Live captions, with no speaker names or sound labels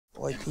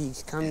Boy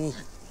pigs, come here.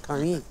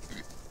 Come here.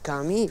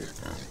 Come here.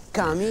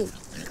 Come here.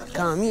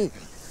 Come here.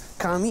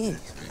 Come here.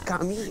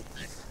 Come here.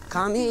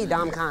 Come here,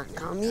 dumb cunt.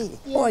 Come here.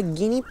 Boy,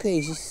 guinea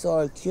pigs is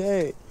so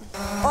cute.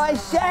 Oi,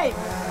 sheep!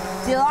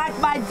 Do you like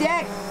my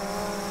dick?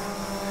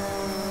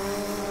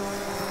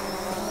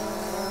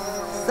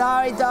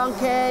 Sorry,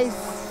 donkeys.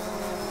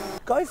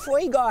 Go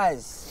free,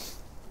 guys.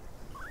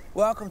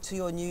 Welcome to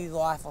your new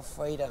life of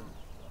freedom.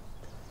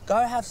 Go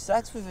have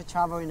sex with each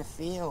other in the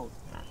field.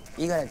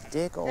 You got a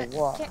dick or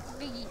what?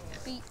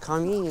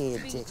 Come here,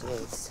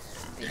 dickheads.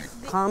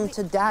 Come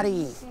to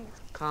daddy.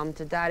 Come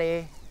to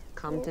daddy.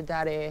 Come to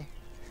daddy.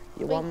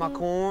 You want my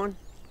corn?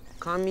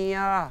 Come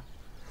here.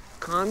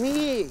 Come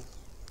here.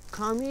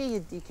 Come here, you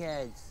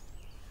dickheads.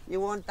 You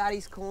want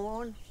daddy's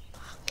corn?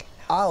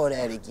 I would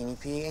eat a guinea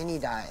pig any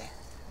day.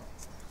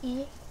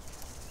 Yeah.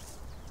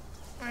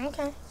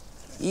 Okay.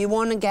 You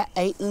want to get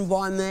eaten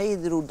by me, you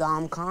little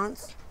dumb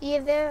cunts? Yeah,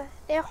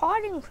 they're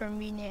hiding from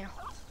me now.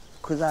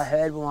 Because I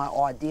heard my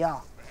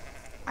idea.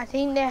 I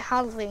think they're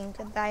huddling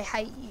because they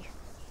hate you.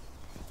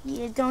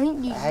 Yeah,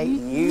 don't you? I hate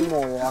you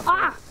more likely.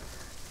 Ah!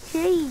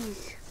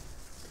 Jeez.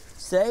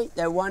 See?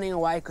 They're running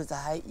away because they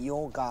hate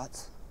your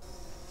guts.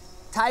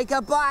 Take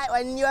a bite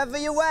whenever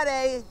you're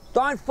ready.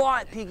 Don't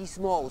fight, Piggy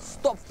Smalls.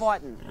 Stop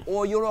fighting,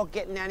 or you're not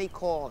getting any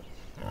corn.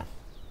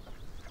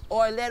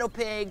 Oi, little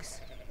pigs,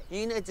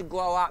 you need to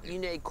grow up. You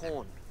need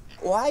corn.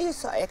 Why are you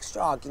so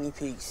extra, guinea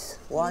pigs?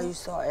 Why are you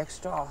so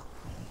extra?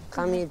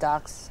 Come here,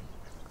 ducks.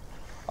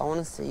 I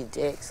want to see your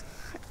dicks.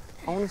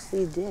 I want to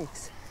see your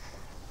dicks.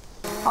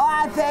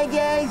 Hi,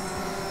 piggies.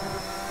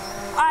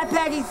 Hi,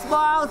 Piggy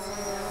Smalls.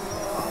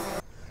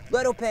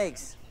 Little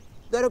pigs.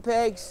 Little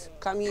pigs,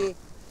 come here.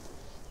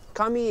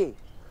 Come here.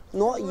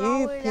 Not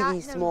you,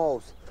 Piggy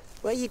Smalls.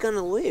 Where are you going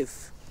to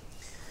live?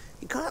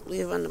 You can't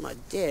live under my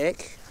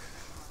dick.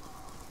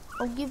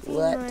 I'll give you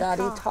Let my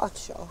Daddy car.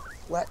 touch you.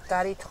 Let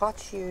Daddy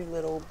touch you,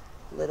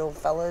 little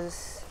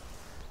fellas.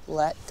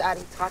 Let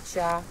Daddy touch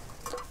ya.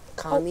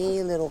 Come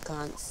here, little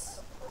cunts.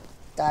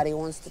 Daddy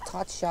wants to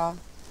touch ya.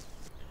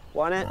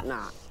 Want it?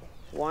 Nah.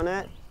 Want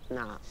it?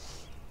 Nah.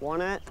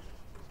 Want it?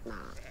 Nah.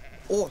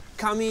 Oh,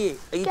 come here.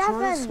 Are you Gavin,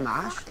 trying to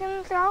smash?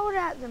 fucking throw it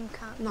at them,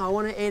 cunt. No, I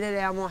want to eat it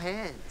out of my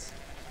hands.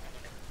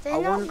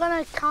 They're not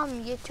gonna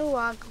come. You're too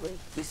ugly.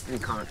 Listen,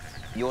 cunt.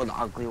 You're the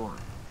ugly one.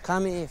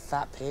 Come here,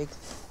 fat pig.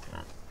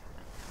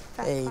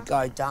 Fat There you fuck.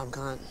 go, dumb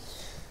cunt.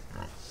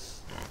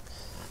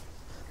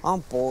 I'm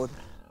bored.